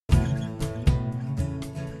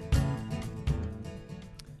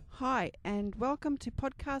Hi, and welcome to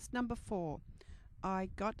podcast number 4. I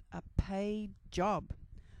got a paid job.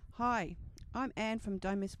 Hi, I'm Anne from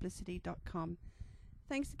domesplicity.com.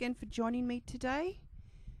 Thanks again for joining me today.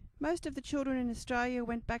 Most of the children in Australia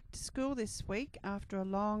went back to school this week after a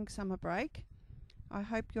long summer break. I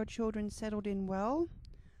hope your children settled in well.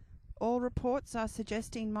 All reports are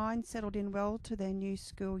suggesting mine settled in well to their new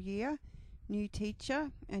school year, new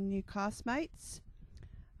teacher and new classmates.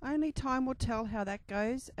 Only time will tell how that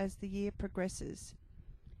goes as the year progresses.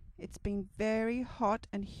 It's been very hot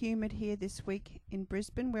and humid here this week in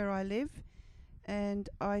Brisbane where I live, and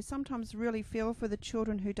I sometimes really feel for the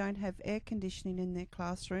children who don't have air conditioning in their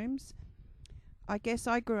classrooms. I guess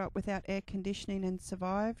I grew up without air conditioning and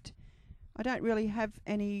survived. I don't really have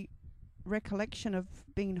any recollection of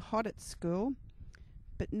being hot at school,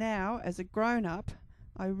 but now as a grown-up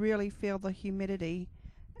I really feel the humidity,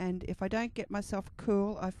 and if I don't get myself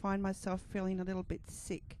cool I find myself feeling a little bit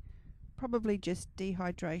sick. Probably just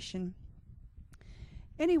dehydration.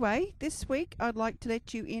 Anyway, this week I'd like to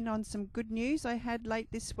let you in on some good news I had late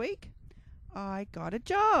this week. I got a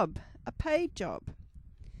job, a paid job.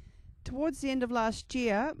 Towards the end of last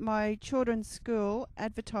year, my children's school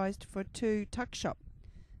advertised for 2 tuck shop,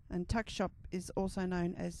 and tuck shop is also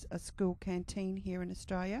known as a school canteen here in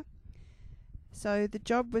Australia. So the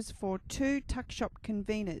job was for 2 tuck shop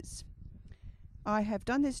conveners. I have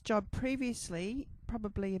done this job previously,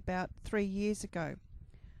 probably about 3 years ago.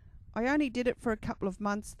 I only did it for a couple of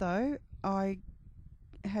months though. I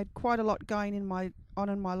had quite a lot going on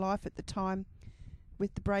in my life at the time,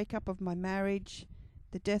 with the breakup of my marriage,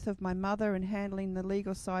 the death of my mother, and handling the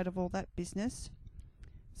legal side of all that business.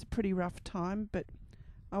 It's a pretty rough time, but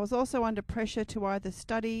I was also under pressure to either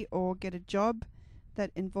study or get a job that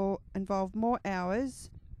involved more hours,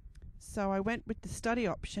 so I went with the study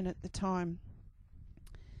option at the time.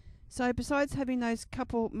 So besides having those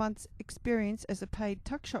couple months experience as a paid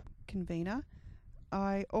tuck shop convener,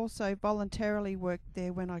 I also voluntarily worked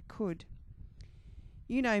there when I could.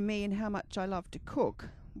 You know me and how much I love to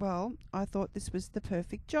cook. Well, I thought this was the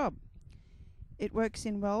perfect job. It works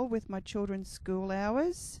in well with my children's school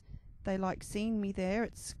hours. They like seeing me there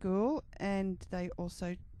at school, and they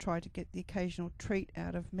also try to get the occasional treat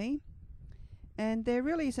out of me. And there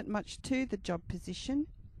really isn't much to the job position.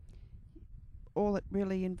 All it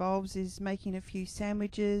really involves is making a few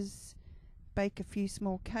sandwiches, bake a few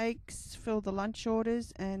small cakes, fill the lunch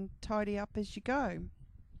orders, and tidy up as you go.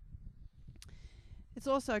 It's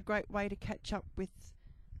also a great way to catch up with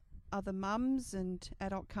other mums and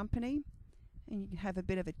adult company, and you can have a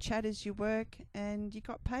bit of a chat as you work, and you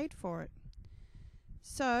got paid for it.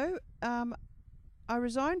 So I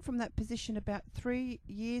resigned from that position about 3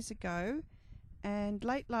 years ago, and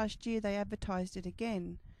late last year they advertised it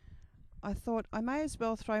again. I thought I may as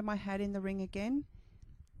well throw my hat in the ring again.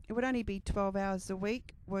 It would only be 12 hours a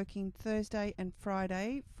week, working Thursday and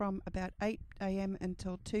Friday from about 8 a.m.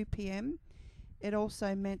 until 2 p.m. It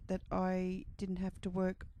also meant that I didn't have to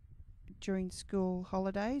work during school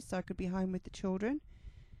holidays, so I could be home with the children.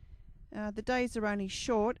 The days are only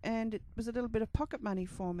short, and it was a little bit of pocket money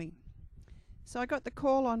for me. So I got the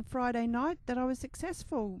call on Friday night that I was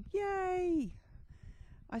successful. Yay!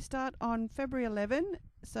 I start on February 11,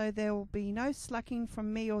 so there will be no slacking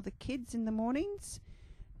from me or the kids in the mornings.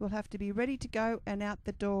 We'll have to be ready to go and out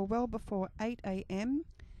the door well before 8 a.m.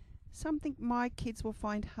 Something my kids will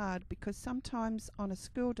find hard, because sometimes on a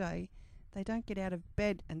school day they don't get out of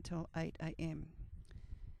bed until 8 a.m.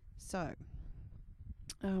 So,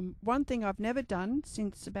 one thing I've never done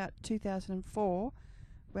since about 2004,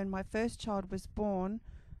 when my first child was born,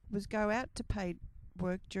 was go out to paid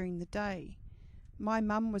work during the day. My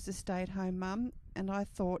mum was a stay-at-home mum, and I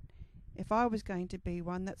thought if I was going to be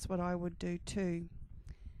one, that's what I would do too.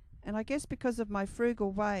 And I guess because of my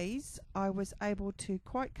frugal ways, I was able to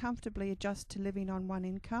quite comfortably adjust to living on one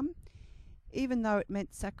income, even though it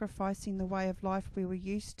meant sacrificing the way of life we were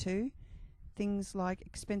used to, things like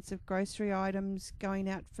expensive grocery items, going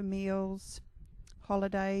out for meals,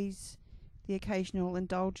 holidays, the occasional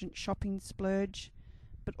indulgent shopping splurge.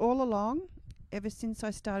 But all along, ever since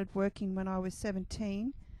I started working when I was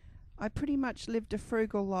 17, I pretty much lived a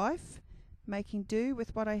frugal life, making do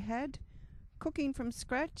with what I had, cooking from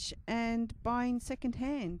scratch and buying second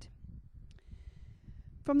hand.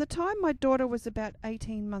 From the time my daughter was about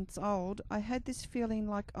 18 months old, I had this feeling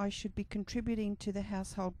like I should be contributing to the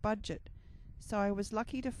household budget, so I was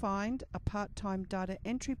lucky to find a part-time data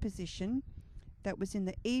entry position that was in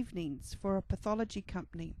the evenings for a pathology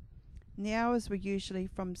company. And the hours were usually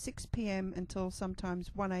from 6 p.m. until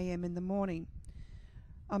sometimes 1 a.m. in the morning.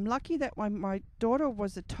 I'm lucky that when my daughter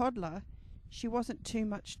was a toddler, She wasn't too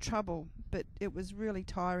much trouble, but it was really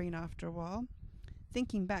tiring after a while.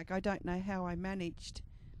 Thinking back, I don't know how I managed.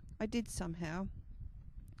 I did somehow.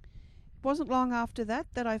 It wasn't long after that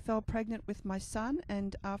I fell pregnant with my son,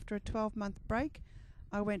 and after a 12-month break,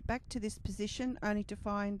 I went back to this position only to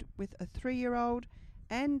find with a 3-year-old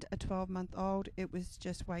and a 12-month-old it was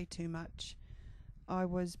just way too much. I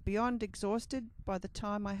was beyond exhausted by the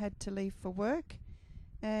time I had to leave for work,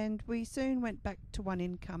 and we soon went back to one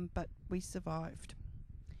income, but we survived.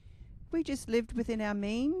 We just lived within our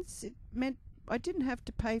means. It meant I didn't have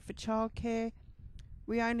to pay for childcare.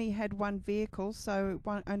 We only had one vehicle, so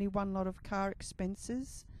only one lot of car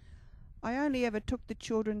expenses. I only ever took the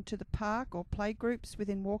children to the park or play groups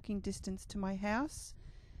within walking distance to my house,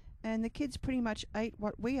 and the kids pretty much ate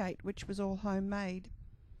what we ate, which was all homemade.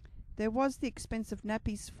 There was the expense of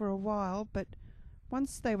nappies for a while, but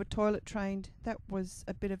once they were toilet trained, that was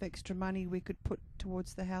a bit of extra money we could put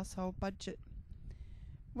towards the household budget.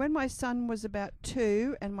 When my son was about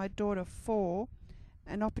 2 and my daughter 4,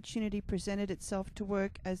 an opportunity presented itself to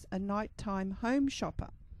work as a nighttime home shopper.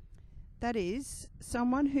 That is,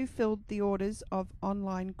 someone who filled the orders of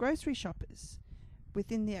online grocery shoppers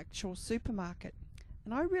within the actual supermarket.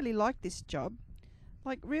 And I really liked this job.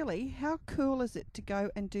 Like, really, how cool is it to go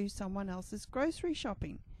and do someone else's grocery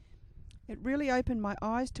shopping? It really opened my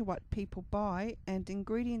eyes to what people buy and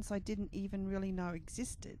ingredients I didn't even really know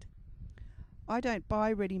existed. I don't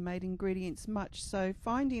buy ready-made ingredients much, so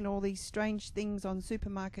finding all these strange things on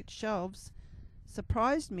supermarket shelves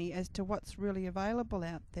surprised me as to what's really available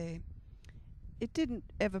out there. It didn't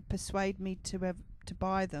ever persuade me to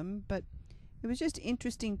buy them, but it was just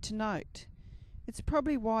interesting to note. It's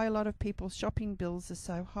probably why a lot of people's shopping bills are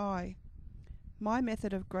so high. My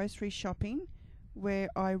method of grocery shopping, where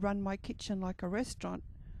I run my kitchen like a restaurant,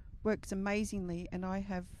 works amazingly, and I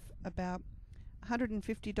have about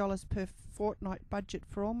 $150 per fortnight budget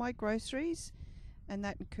for all my groceries, and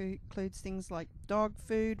that includes things like dog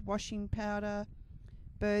food, washing powder,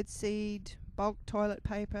 birdseed, bulk toilet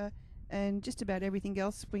paper, and just about everything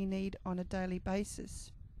else we need on a daily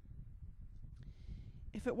basis.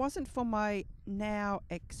 If it wasn't for my now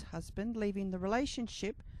ex-husband leaving the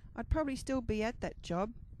relationship, I'd probably still be at that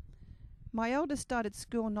job. My eldest started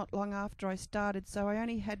school not long after I started, so I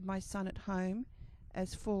only had my son at home,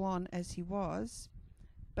 as full on as he was.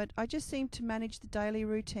 But I just seemed to manage the daily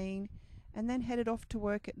routine and then headed off to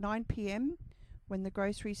work at 9 p.m. when the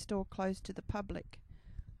grocery store closed to the public.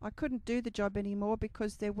 I couldn't do the job anymore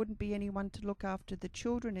because there wouldn't be anyone to look after the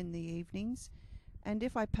children in the evenings, and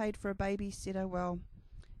if I paid for a babysitter, well,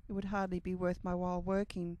 it would hardly be worth my while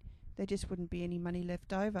working. There just wouldn't be any money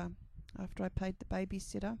left over after I paid the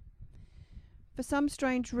babysitter. For some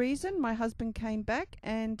strange reason, my husband came back,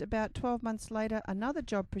 and about 12 months later another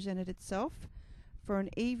job presented itself for an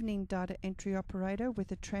evening data entry operator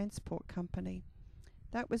with a transport company.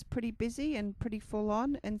 That was pretty busy and pretty full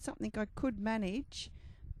on, and something I could manage,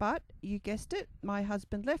 but you guessed it, my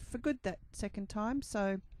husband left for good that second time,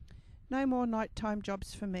 so no more nighttime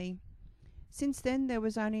jobs for me. Since then there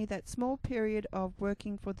was only that small period of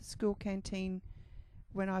working for the school canteen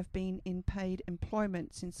when I've been in paid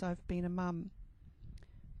employment since I've been a mum.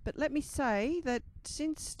 But let me say that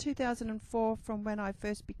since 2004, from when I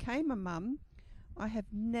first became a mum, I have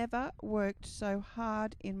never worked so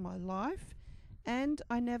hard in my life, and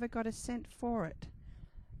I never got a cent for it.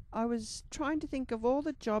 I was trying to think of all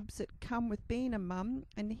the jobs that come with being a mum,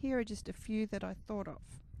 and here are just a few that I thought of.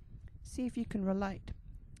 See if you can relate.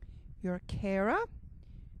 You're a carer,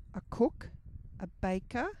 a cook, a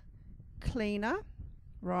baker, cleaner,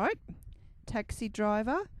 right? Taxi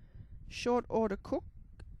driver, short order cook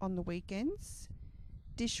on the weekends,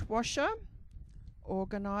 dishwasher,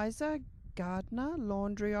 organizer, gardener,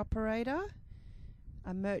 laundry operator,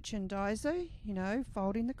 a merchandiser,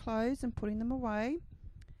 folding the clothes and putting them away,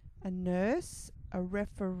 a nurse, a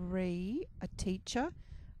referee, a teacher,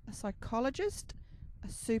 a psychologist, a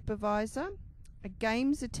supervisor, a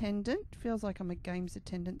games attendant, feels like I'm a games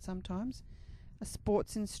attendant sometimes, a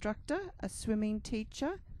sports instructor, a swimming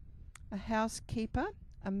teacher, a housekeeper,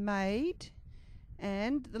 a maid,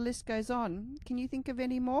 and the list goes on. Can you think of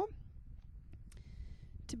any more?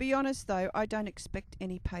 To be honest though, I don't expect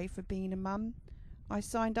any pay for being a mum. I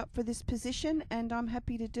signed up for this position and I'm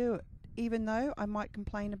happy to do it, even though I might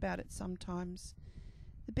complain about it sometimes.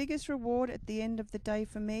 The biggest reward at the end of the day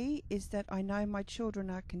for me is that I know my children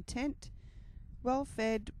are content, well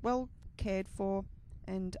fed, well cared for,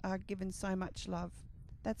 and are given so much love.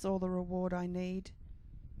 That's all the reward I need.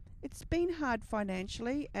 It's been hard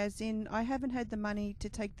financially, as in I haven't had the money to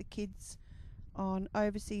take the kids on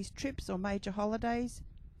overseas trips or major holidays,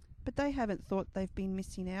 but they haven't thought they've been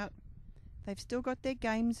missing out. They've still got their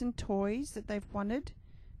games and toys that they've wanted,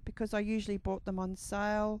 because I usually bought them on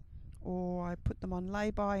sale, or I put them on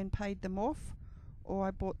lay-by and paid them off, or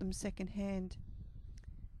I bought them second-hand.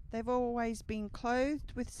 They've always been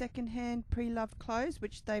clothed with second-hand pre-loved clothes,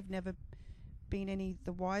 which they've never been any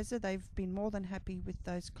the wiser. They've been more than happy with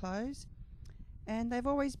those clothes. And they've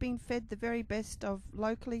always been fed the very best of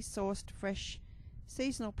locally sourced fresh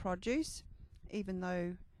seasonal produce, even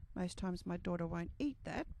though most times my daughter won't eat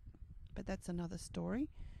that, but that's another story.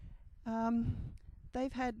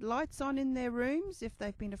 They've had lights on in their rooms if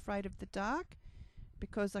they've been afraid of the dark,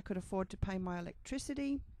 because I could afford to pay my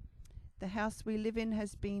electricity. The house we live in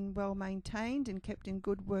has been well maintained and kept in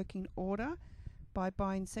good working order by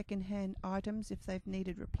buying second-hand items if they've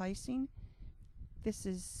needed replacing. This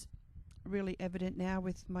is really evident now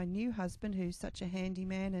with my new husband, who's such a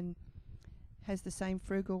handyman and has the same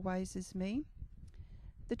frugal ways as me.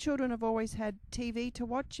 The children have always had TV to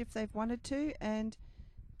watch if they've wanted to, and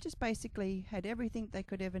just basically had everything they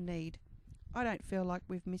could ever need. I don't feel like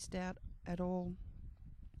we've missed out at all.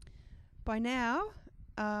 But now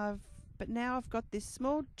I've got this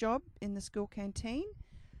small job in the school canteen.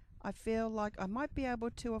 I feel like I might be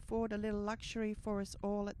able to afford a little luxury for us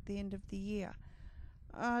all at the end of the year.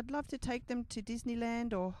 I'd love to take them to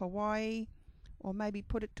Disneyland or Hawaii, or maybe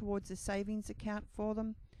put it towards a savings account for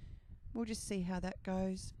them. We'll just see how that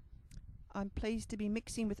goes. I'm pleased to be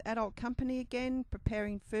mixing with adult company again,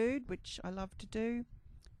 preparing food, which I love to do,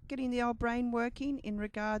 getting the old brain working in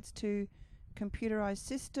regards to computerized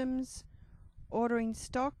systems, ordering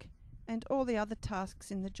stock, and all the other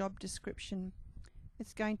tasks in the job description.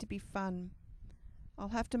 It's going to be fun. I'll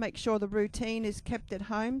have to make sure the routine is kept at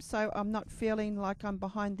home, so I'm not feeling like I'm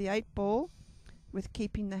behind the 8 ball with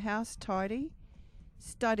keeping the house tidy,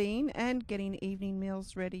 studying, and getting evening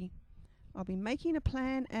meals ready. I'll be making a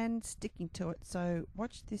plan and sticking to it, so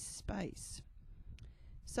watch this space.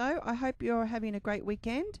 So I hope you're having a great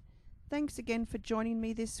weekend. Thanks again for joining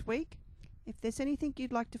me this week. If there's anything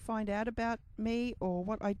you'd like to find out about me or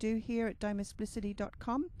what I do here at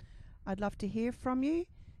domesplicity.com, I'd love to hear from you.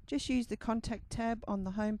 Just use the contact tab on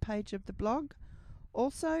the home page of the blog.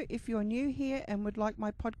 Also, if you're new here and would like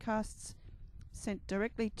my podcasts sent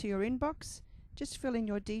directly to your inbox, just fill in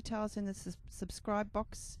your details in the subscribe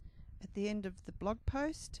box at the end of the blog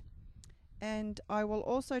post. And I will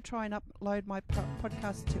also try and upload my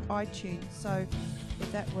podcast to iTunes, so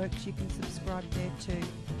if that works, you can subscribe there too.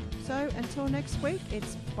 So until next week,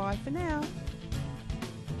 it's bye for now.